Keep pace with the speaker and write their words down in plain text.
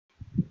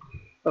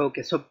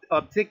ওকে, so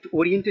object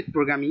oriented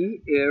programming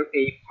এর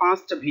এই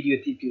first video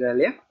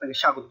টিউটোরিয়ালে আপনাকে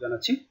স্বাগত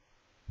জানাচ্ছি।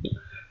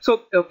 সো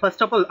ফার্স্ট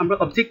অফ অল আমরা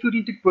অবজেক্ট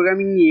ওরিয়েন্টেড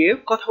প্রোগ্রামিং নিয়ে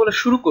কথা বলা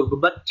শুরু করব,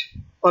 বাট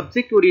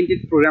অবজেক্ট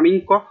ওরিয়েন্টেড প্রোগ্রামিং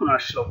কখন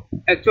আসলো?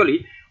 অ্যাকচুয়ালি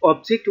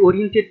অবজেক্ট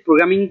ওরিয়েন্টেড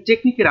প্রোগ্রামিং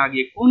টেকনিকের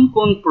আগে কোন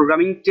কোন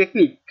প্রোগ্রামিং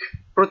টেকনিক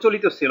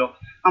প্রচলিত ছিল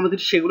আমাদের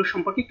সেগুলো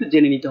সম্পর্কে একটু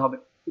জেনে নিতে হবে,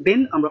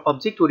 দেন আমরা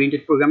অবজেক্ট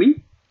ওরিয়েন্টেড প্রোগ্রামিং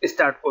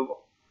স্টার্ট করব।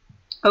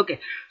 ওকে,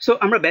 সো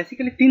আমরা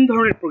বেসিক্যালি তিন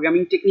ধরনের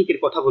প্রোগ্রামিং টেকনিকের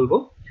কথা বলবো।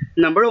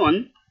 Number one,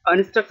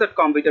 unstructured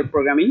computer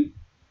programming,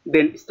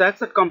 then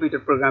structured computer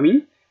programming,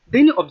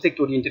 then object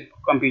oriented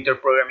computer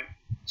programming.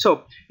 So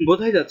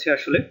বোঝাই যাচ্ছে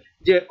আসলে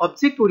যে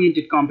অবজেক্ট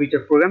ওরিয়েন্টেড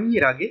কম্পিউটার প্রোগ্রামিং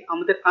এর আগে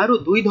আমাদের আরো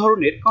দুই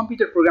ধরনের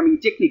কম্পিউটার প্রোগ্রামিং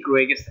টেকনিক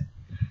রয়ে গেছে।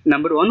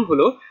 নাম্বার ওয়ান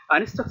হলো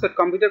unstructured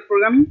computer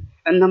programming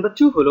and number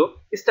two হলো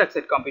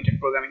স্ট্রাকচার্ড কম্পিউটার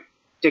প্রোগ্রামিং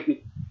টেকনিক।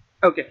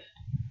 ওকে,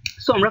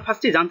 সো আমরা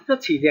ফার্স্টে জানতে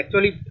চাচ্ছি যে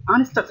actually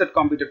unstructured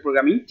computer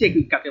programming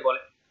technique কাকে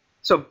বলে।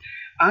 So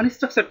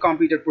unstructured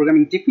computer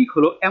programming technique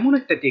হলো এমন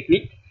একটা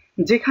টেকনিক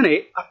যেখানে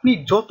আপনি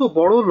যত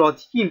বড়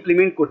লজিক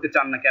ইমপ্লিমেন্ট করতে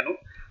চান না কেন,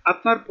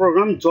 আপনার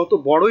প্রোগ্রাম যত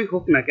বড়ই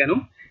হোক না কেন,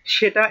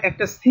 সেটা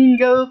একটা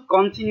সিঙ্গেল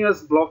কন্টিনিউয়াস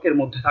ব্লকের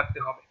মধ্যে থাকতে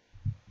হবে।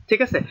 ঠিক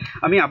আছে,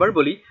 আমি আবার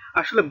বলি,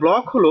 আসলে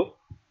ব্লক হলো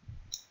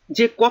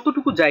যে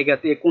কতটুকু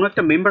জায়গাতে কোনো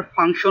একটা মেম্বার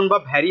ফাংশন বা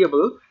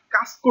ভ্যারিয়েবল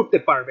কাজ করতে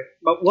পারবে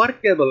বা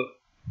ওয়ার্কেবল।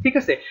 ঠিক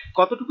আছে,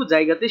 কতটুকু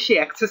জায়গাতে সে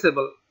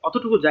অ্যাক্সেসেবল,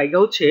 অতটুকু জায়গা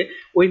হচ্ছে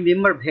ওই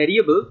মেম্বার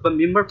ভ্যারিয়েবল বা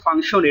মেম্বার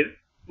ফাংশনের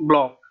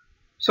block.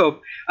 So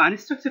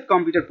unstructured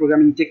computer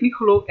programming technique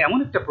হলো এমন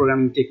একটা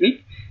প্রোগ্রামিং টেকনিক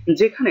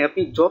যেখানে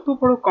আপনি যত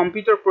বড়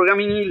কম্পিউটার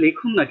প্রোগ্রামিং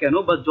লিখুন না কেন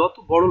বা যত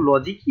বড়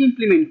লজিক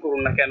ইমপ্লিমেন্ট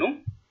করুন না কেন,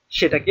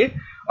 সেটাকে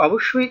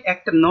অবশ্যই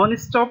একটা নন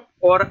স্টপ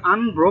অর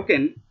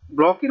আনব্রোকেন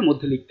ব্লকের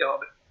মধ্যে লিখতে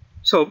হবে।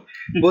 সো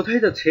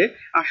বোঝাই যাচ্ছে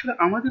আসলে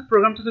আমাদের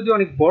প্রোগ্রামটা যদি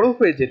অনেক বড়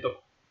হয়ে যেত,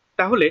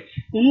 তাহলে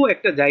কোনো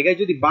একটা জায়গায়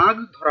যদি বাগ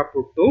ধরা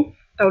পড়তো,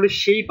 তাহলে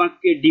সেই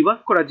বাগকে ডিবাগ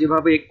করা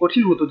যেভাবে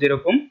কঠিন হতো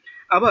যেরকম,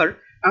 আবার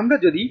আমরা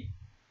যদি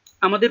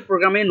আমাদের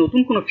প্রোগ্রামে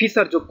নতুন কোনো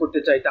ফিচার যোগ করতে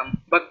চাইতাম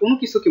বা কোনো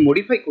কিছুকে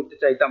মডিফাই করতে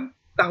চাইতাম,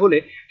 তাহলে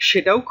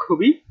সেটাও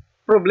খুবই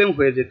প্রবলেম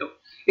হয়ে যেত।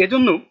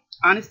 এজন্য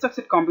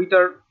আনস্ট্রাকচার্ড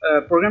কম্পিউটার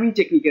প্রোগ্রামিং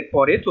টেকনিকের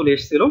পরে চলে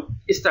এসেছিল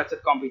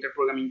structured computer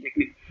programming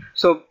technique.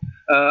 So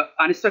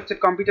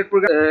unstructured computer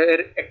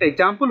এর একটা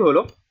এক্সাম্পল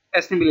হলো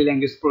অ্যাসেম্বলি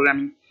ল্যাঙ্গুয়েজ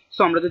প্রোগ্রামিং।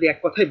 সো আমরা যদি এক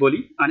কথায় বলি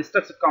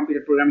আনস্ট্রাকচার্ড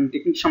কম্পিউটার প্রোগ্রামিং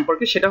টেকনিক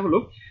সম্পর্কে, সেটা হলো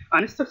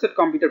আনস্ট্রাকচার্ড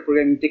কম্পিউটার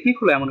প্রোগ্রামিং টেকনিক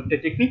হলো এমন একটা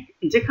টেকনিক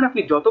যেখানে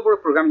আপনি যত বড়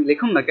প্রোগ্রামিং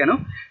লিখুন না কেন,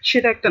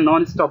 সেটা একটা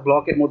নন স্টপ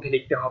ব্লকের মধ্যে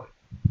লিখতে হবে।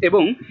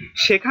 এবং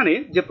সেখানে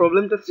যে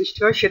প্রবলেমটা সৃষ্টি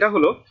হয় সেটা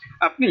হলো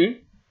আপনি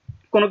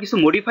কোনো কিছু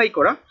মডিফাই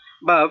করা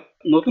বা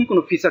নতুন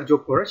কোনো ফিচার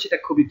যোগ করা সেটা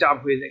খুবই টাফ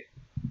হয়ে যায়।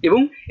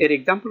 এবং এর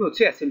এক্সাম্পল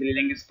হচ্ছে assembly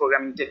language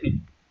programming technique.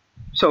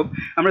 So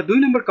আমরা দুই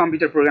নম্বর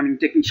কম্পিউটার প্রোগ্রামিং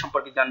টেকনিক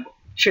সম্পর্কে জানবো,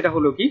 সেটা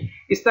হলো কি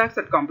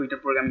structured computer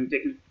programming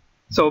technique.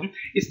 So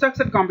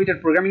structured computer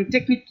programming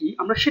technique কি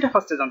আমরা সেটা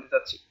ফার্স্টে জানতে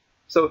চাচ্ছি।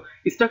 So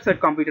structured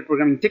computer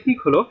programming technique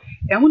হলো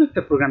এমন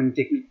একটা প্রোগ্রামিং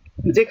টেকনিক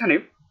যেখানে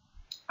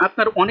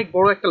আপনার অনেক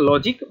বড় একটা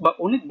লজিক বা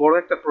অনেক বড়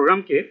একটা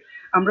প্রোগ্রামকে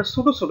আমরা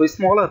ছোট ছোট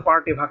স্মলার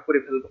পার্টে ভাগ করে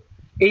ফেলবো।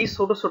 এই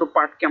ছোট ছোট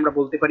পার্টকে আমরা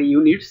বলতে পারি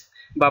ইউনিটস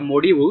বা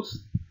মডিউলস।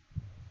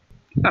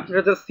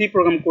 আপনারা যারা সি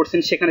প্রোগ্রাম করছেন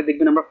সেখানে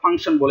দেখবেন আমরা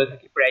ফাংশন বলে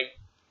থাকি প্রায়।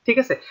 ঠিক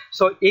আছে,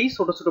 সো এই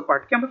ছোট ছোট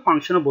পার্টকে আমরা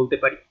ফাংশনও বলতে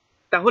পারি।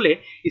 তাহলে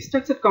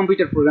স্ট্রাকচার্ড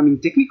কম্পিউটার প্রোগ্রামিং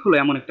টেকনিক হলো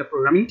এমন একটা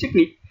প্রোগ্রামিং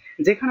টেকনিক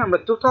যেখানে আমরা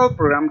টোটাল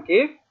প্রোগ্রামকে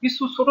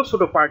কিছু ছোট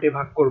ছোট পার্টে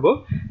ভাগ করব,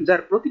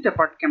 যার প্রতিটা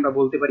পার্টকে আমরা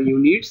বলতে পারি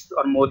units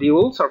or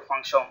modules or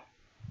function.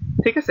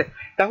 ঠিক আছে,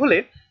 তাহলে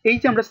এই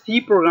যে আমরা সি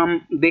প্রোগ্রাম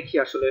দেখি,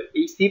 আসলে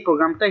এই সি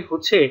প্রোগ্রামটাই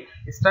হচ্ছে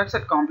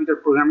স্ট্রাকচার্ড কম্পিউটার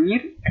প্রোগ্রামিং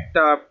এর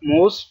একটা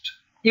মোস্ট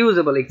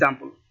ইউজেবল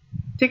এক্সাম্পল।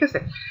 ঠিক আছে,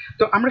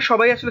 তো আমরা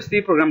সবাই আসলে সি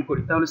প্রোগ্রাম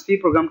করি, তাহলে সি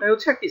প্রোগ্রামটাই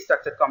হচ্ছে একটা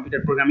স্ট্রাকচার্ড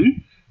কম্পিউটার প্রোগ্রামিং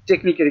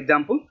টেকনিকের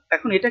এক্সাম্পল।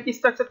 এখন এটা কি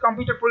স্ট্রাকচার্ড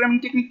কম্পিউটার প্রোগ্রামিং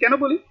টেকনিক কেন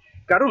বলি?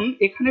 কারণ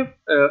এখানে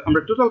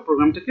আমরা টোটাল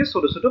প্রোগ্রামটাকে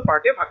ছোট ছোট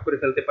পার্টে ভাগ করে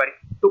ফেলতে পারি।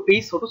 তো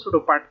এই ছোট ছোট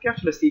পার্টকে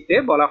আসলে সিতে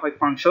বলা হয়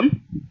ফাংশন।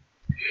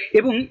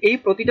 এবং এই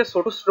প্রতিটা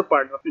ছোট ছোট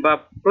পার্ট বা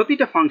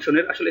প্রতিটা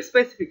ফাংশনের আসলে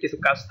স্পেসিফিক কিছু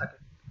কাজ থাকে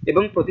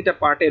এবং প্রতিটা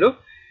পার্টেরও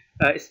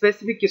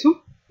স্পেসিফিক কিছু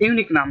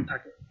ইউনিক নাম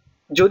থাকে।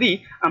 যদি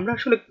আমরা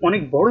আসলে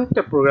অনেক বড়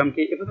একটা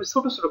প্রোগ্রামকে এভাবে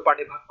ছোট ছোট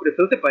পার্টে ভাগ করে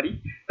ফেলতে পারি,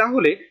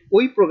 তাহলে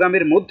ওই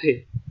প্রোগ্রামের মধ্যে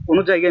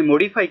কোনো জায়গায়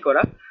মডিফাই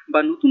করা বা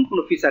নতুন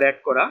কোনো ফিচার অ্যাড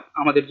করা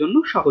আমাদের জন্য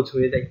সহজ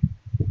হয়ে যায়।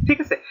 ঠিক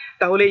আছে,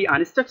 তাহলে এই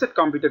unstructured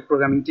computer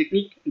programming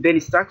technique, then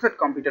structured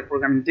computer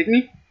programming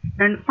technique,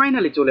 and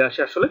finally চলে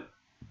আসে আসলে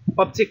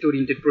object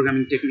oriented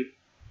programming technique.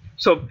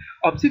 So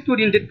object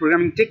oriented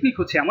programming technique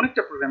হচ্ছে এমন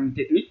একটা প্রোগ্রামিং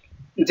টেকনিক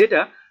যেটা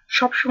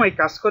সবসময়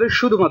কাজ করে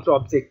শুধুমাত্র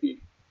অবজেক্ট নিয়ে।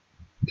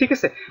 ঠিক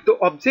আছে, তো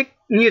অবজেক্ট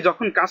নিয়ে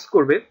যখন কাজ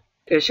করবে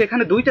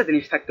সেখানে দুইটা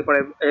জিনিস থাকতে পারে,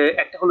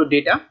 একটা হলো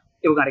ডেটা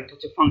এবং আরেকটা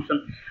হচ্ছে ফাংশন।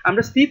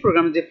 আমরা সি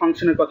প্রোগ্রামে যে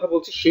ফাংশনের কথা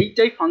বলছি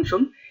সেইটাই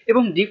ফাংশন,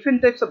 এবং ডিফারেন্ট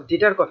টাইপস অফ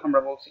ডেটার কথা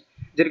আমরা বলছি,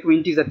 যেরকম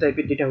ইন্টিজার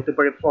টাইপের ডেটা হতে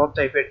পারে, ফ্লোট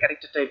টাইপের,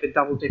 ক্যারেক্টার টাইপের,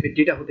 ডাবল টাইপের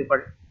ডেটা হতে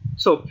পারে।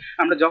 সো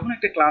আমরা যখন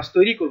একটা ক্লাস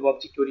তৈরি করবো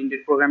অবজেক্ট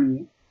ওরিয়েন্টেড প্রোগ্রামিং,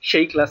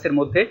 সেই ক্লাসের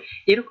মধ্যে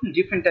এরকম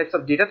ডিফারেন্ট টাইপস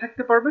অফ ডেটা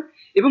থাকতে পারবে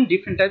এবং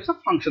ডিফারেন্ট টাইপস অফ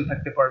ফাংশন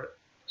থাকতে পারবে।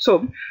 সো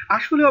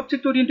আসলে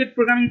অবজেক্ট ওরিয়েন্টেড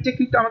প্রোগ্রামিং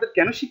টেকনিকটা আমাদের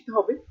কেন শিখতে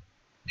হবে?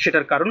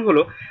 সেটার কারণ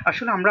হলো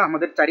আসলে আমরা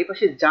আমাদের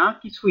চারিপাশে যা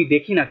কিছুই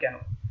দেখি না কেন,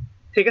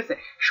 ঠিক আছে,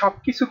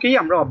 সবকিছুকেই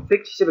আমরা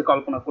অবজেক্ট হিসেবে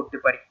কল্পনা করতে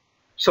পারি।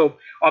 সো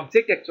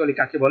অবজেক্ট অ্যাকচুয়ালি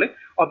কাকে বলে?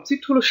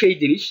 অবজেক্ট হলো সেই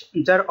জিনিস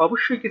যার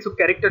অবশ্যই কিছু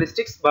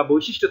ক্যারেক্টারিস্টিক্স বা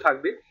বৈশিষ্ট্য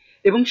থাকবে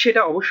এবং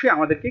সেটা অবশ্যই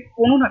আমাদেরকে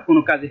কোনো না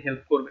কোনো কাজে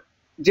হেল্প করবে।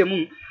 যেমন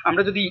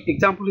আমরা যদি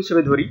এক্সাম্পল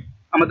হিসেবে ধরি,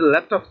 আমাদের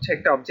ল্যাপটপ হচ্ছে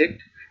একটা অবজেক্ট,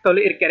 তাহলে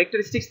এর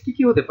ক্যারেক্টারিস্টিক্স কি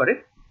কি হতে পারে?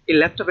 এই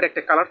ল্যাপটপের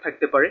একটা কালার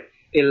থাকতে পারে,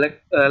 এই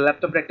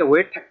ল্যাপটপের একটা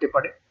ওয়েট থাকতে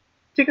পারে,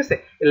 ঠিক আছে,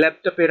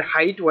 ল্যাপটপের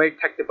হাইট ওয়েট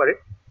থাকতে পারে।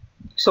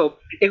 সো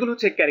এগুলো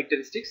হচ্ছে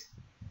ক্যারেক্টারিস্টিক্স।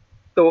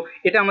 তো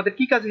এটা আমাদের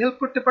কি কাজে হেল্প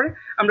করতে পারে?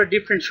 আমরা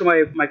ডিফারেন্ট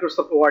সময়ে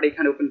মাইক্রোসফট ওয়ার্ড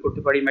এখানে ওপেন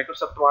করতে পারি,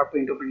 মাইক্রোসফট ওয়ার্ড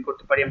পয়েন্ট ওপেন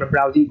করতে পারি, আমরা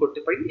ব্রাউজিং করতে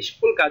পারি, এই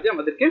সকল কাজে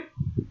আমাদেরকে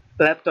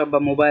ল্যাপটপ বা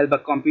মোবাইল বা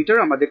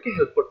কম্পিউটার আমাদেরকে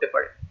হেল্প করতে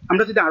পারে।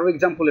 আমরা যদি আরো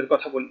এক্সাম্পলের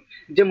কথা বলি,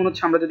 যেমন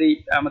হচ্ছে আমরা যদি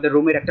আমাদের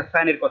রুমের একটা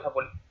ফ্যানের কথা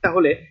বলি,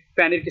 তাহলে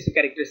ফ্যানের কিছু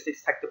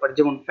ক্যারেক্টারিস্টিক্স থাকতে পারে,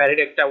 যেমন ফ্যানের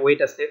একটা ওয়েট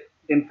আছে,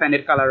 দেন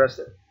ফ্যানের কালার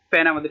আছে,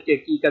 ফ্যান আমাদেরকে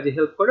কি কাজে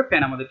হেল্প করে?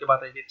 ফ্যান আমাদেরকে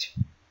বাতাস দিচ্ছে,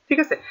 ঠিক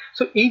আছে।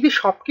 সো এই যে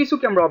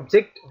সবকিছুকে আমরা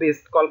অবজেক্ট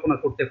বেসড কল্পনা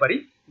করতে পারি,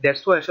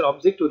 দ্যাটস ওয়াই আসলে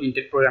অবজেক্ট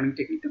ওরিয়েন্টেড প্রোগ্রামিং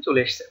টেকনিকটা চলে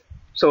এসেছে।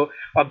 So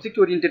object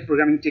oriented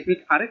programming technique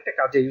আরেকটা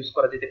কাজে ইউজ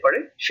করা যেতে পারে,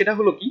 সেটা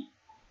হলো কি,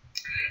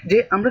 যে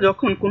আমরা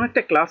যখন কোনো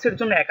একটা ক্লাসের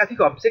জন্য একাধিক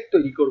অবজেক্ট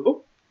তৈরি করব,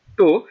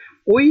 তো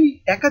ওই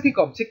একাধিক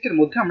অবজেক্টের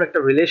মধ্যে আমরা একটা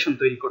রিলেশন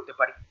তৈরি করতে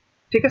পারি,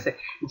 ঠিক আছে।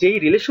 যেই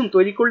রিলেশন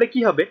তৈরি করলে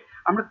কি হবে,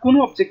 আমরা কোনো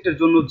অবজেক্টের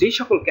জন্য যেই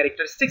সকল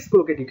ক্যারেক্টারিস্টিক্স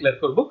গুলোকে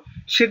ডিক্লেয়ার করব,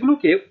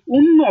 সেগুলোকে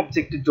অন্য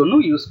অবজেক্টের জন্য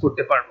ইউজ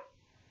করতে পারবো,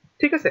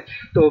 ঠিক আছে।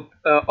 তো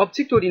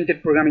অবজেক্ট ওরিয়েন্টেড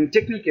প্রোগ্রামিং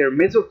টেকনিকের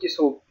মেজর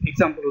কিছু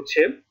এক্সাম্পল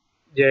হচ্ছে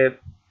যে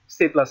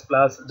C plus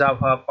plus,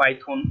 Java,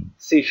 Python,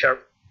 C sharp,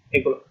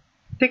 এগুলো,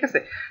 ঠিক আছে।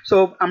 সো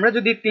আমরা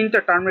যদি তিনটা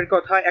টার্মের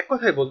কথা এক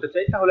কথায় বলতে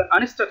চাই, তাহলে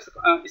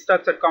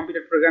আনস্ট্রাকচার্ড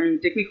কম্পিউটার প্রোগ্রামিং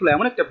টেকনিক হলো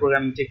এমন একটা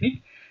প্রোগ্রামিং টেকনিক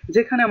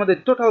যেখানে আমাদের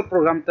টোটাল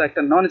প্রোগ্রামটা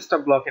একটা নন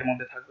স্টপ ব্লকের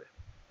মধ্যে থাকবে।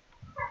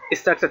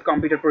 স্ট্রাকচার্ড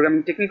কম্পিউটার প্রোগ্রামিং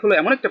টেকনিক হলো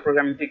এমন একটা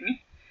প্রোগ্রামিং টেকনিক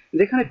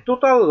যেখানে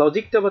টোটাল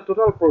লজিকটা বা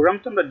টোটাল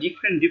প্রোগ্রামটা আমরা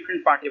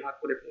ডিফারেন্ট পার্টে ভাগ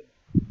করে ফেলবো।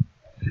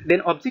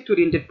 Then object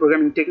oriented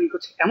programming technique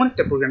হচ্ছে এমন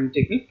একটা প্রোগ্রামিং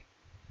টেকনিক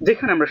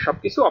যেখানে আমরা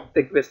সবকিছু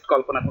অবজেক্ট বেসড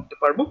কল্পনা করতে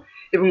পারবো,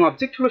 এবং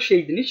অবজেক্ট হলো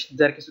সেই জিনিস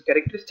যার কিছু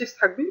ক্যারেক্টারিস্টিক্স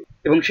থাকবে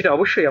এবং সেটা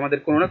অবশ্যই আমাদের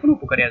কোনো না কোনো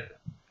উপকারে আসবে।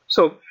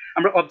 সো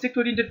আমরা অবজেক্ট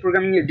ওরিয়েন্টেড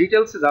প্রোগ্রামিং এর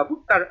ডিটেলসে যাব,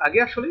 তার আগে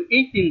আসলে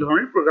এই তিন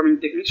ধরনের প্রোগ্রামিং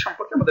টেকনিক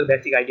সম্পর্কে আমাদের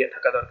বেসিক আইডিয়া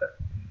থাকা দরকার।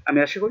 আমি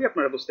আশা করি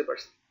আপনারা বুঝতে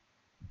পারছেন,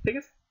 ঠিক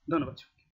আছে। ধন্যবাদ।